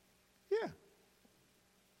 Yeah.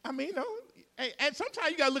 And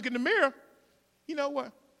sometimes you got to look in the mirror. You know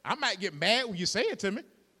what? I might get mad when you say it to me,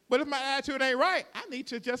 but if my attitude ain't right, I need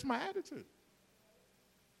to adjust my attitude.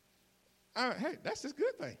 Hey, that's a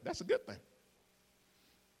good thing. That's a good thing.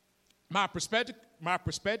 My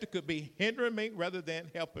perspective could be hindering me rather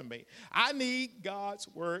than helping me. I need God's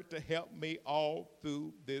word to help me all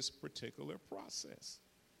through this particular process.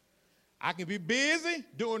 I can be busy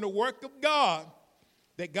doing the work of God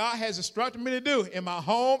that God has instructed me to do in my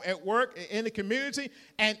home, at work, in the community,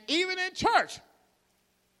 and even in church,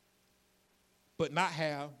 but not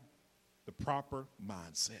have the proper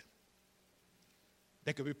mindset.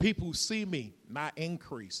 There could be people who see me not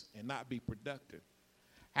increase and not be productive.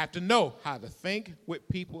 I have to know how to think with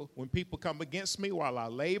people when people come against me while I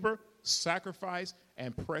labor, sacrifice,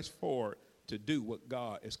 and press forward to do what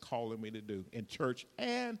God is calling me to do in church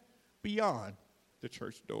and beyond the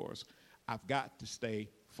church doors. I've got to stay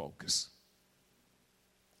focused.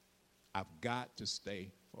 I've got to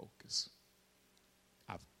stay focused.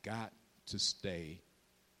 I've got to stay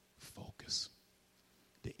focused.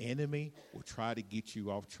 The enemy will try to get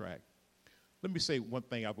you off track. Let me say one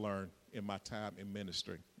thing I've learned in my time in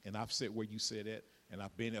ministry. and I've sat where you sit at, and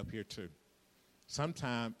I've been up here too.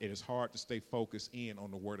 Sometimes it is hard to stay focused in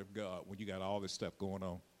on the Word of God when you got all this stuff going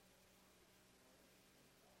on.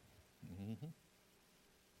 Mm-hmm.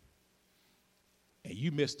 And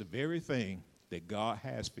you miss the very thing that God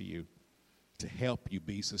has for you to help you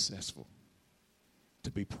be successful,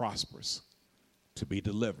 to be prosperous, to be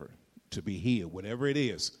delivered, to be healed. Whatever it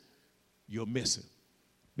is, you'll miss it.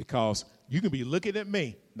 Because you can be looking at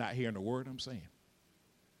me, not hearing the word I'm saying.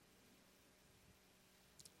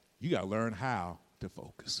 You got to learn how to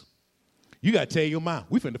focus. You got to tell your mind,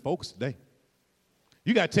 we finna focus today.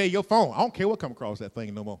 You got to tell your phone, I don't care what come across that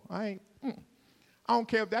thing no more. I don't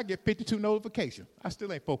care if I get 52 notifications. I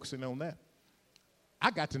still ain't focusing on that.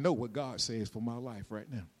 I got to know what God says for my life right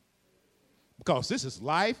now. Because this is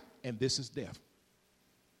life and this is death.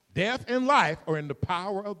 Death and life are in the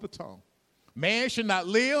power of the tongue. Man should not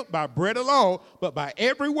live by bread alone, but by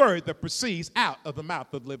every word that proceeds out of the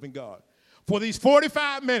mouth of the living God. For these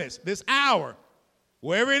 45 minutes, this hour,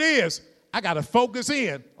 wherever it is, I got to focus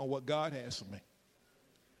in on what God has for me.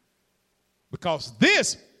 Because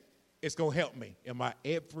this is going to help me in my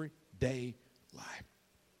everyday life.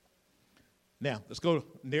 Now, let's go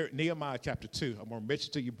to Nehemiah chapter 2. I'm going to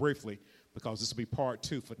mention to you briefly because this will be part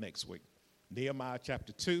 2 for next week. Nehemiah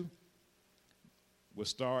chapter 2. We'll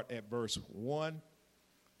start at verse 1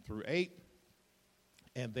 through 8.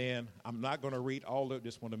 And then I'm not going to read all of it.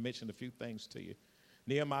 Just want to mention a few things to you.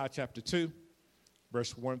 Nehemiah chapter 2,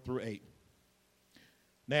 verse 1 through 8.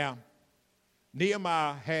 Now,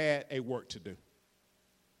 Nehemiah had a work to do.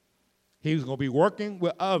 He was going to be working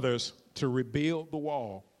with others to rebuild the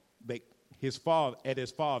wall at his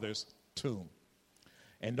father's tomb.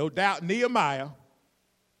 And no doubt Nehemiah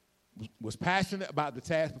was passionate about the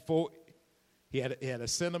task before. He had a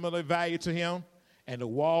sentimental value to him, and the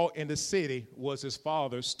wall in the city was his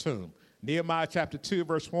father's tomb. Nehemiah chapter 2,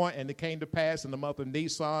 verse 1, and it came to pass in the month of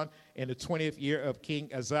Nisan, in the 20th year of King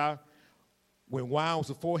Uzziah, when wine was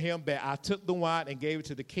before him, that I took the wine and gave it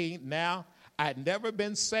to the king. Now, I had never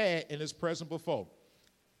been sad in his presence before.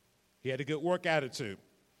 He had a good work attitude.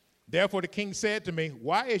 Therefore, the king said to me,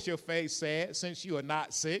 why is your face sad, since you are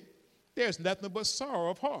not sick? There's nothing but sorrow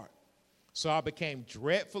of heart. So I became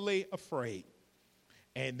dreadfully afraid.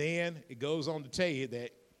 And then it goes on to tell you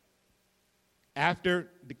that after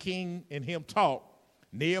the king and him talked,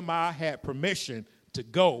 Nehemiah had permission to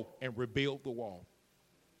go and rebuild the wall.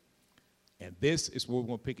 And this is where we're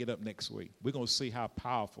going to pick it up next week. We're going to see how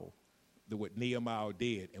powerful what Nehemiah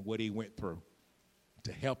did and what he went through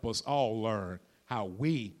to help us all learn how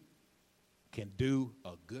we can do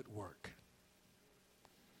a good work.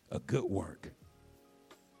 A good work.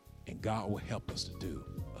 And God will help us to do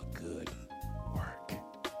a good work.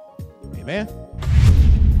 Amen.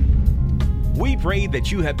 We pray that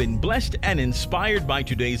you have been blessed and inspired by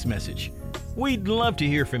today's message. We'd love to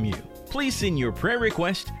hear from you. Please send your prayer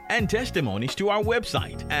requests and testimonies to our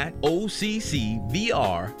website at occvr.org.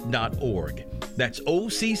 That's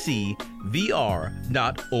occvr.org.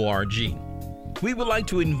 We would like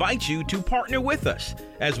to invite you to partner with us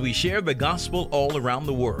as we share the gospel all around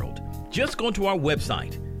the world. Just go to our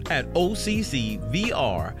website at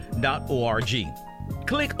occvr.org.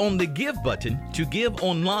 Click on the Give button to give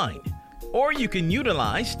online, or you can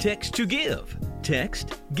utilize Text to Give.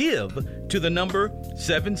 Text GIVE to the number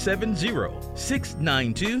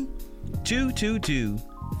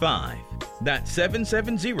 770-692-2225. That's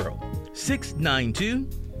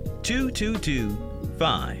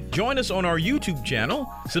 770-692-2225. Join us on our YouTube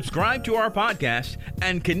channel, subscribe to our podcast,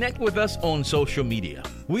 and connect with us on social media.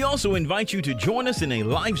 We also invite you to join us in a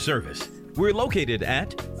live service. We're located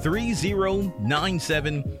at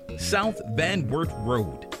 3097 South Van Wert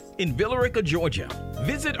Road in Villarica, Georgia.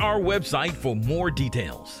 Visit our website for more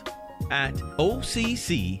details at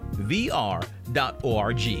occvr.org.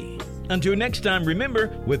 Until next time, remember,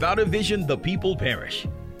 without a vision, the people perish.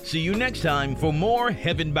 See you next time for more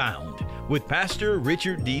Heaven Bound with Pastor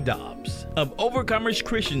Richard D. Dobbs of Overcomers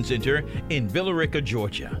Christian Center in Villarica,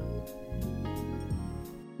 Georgia.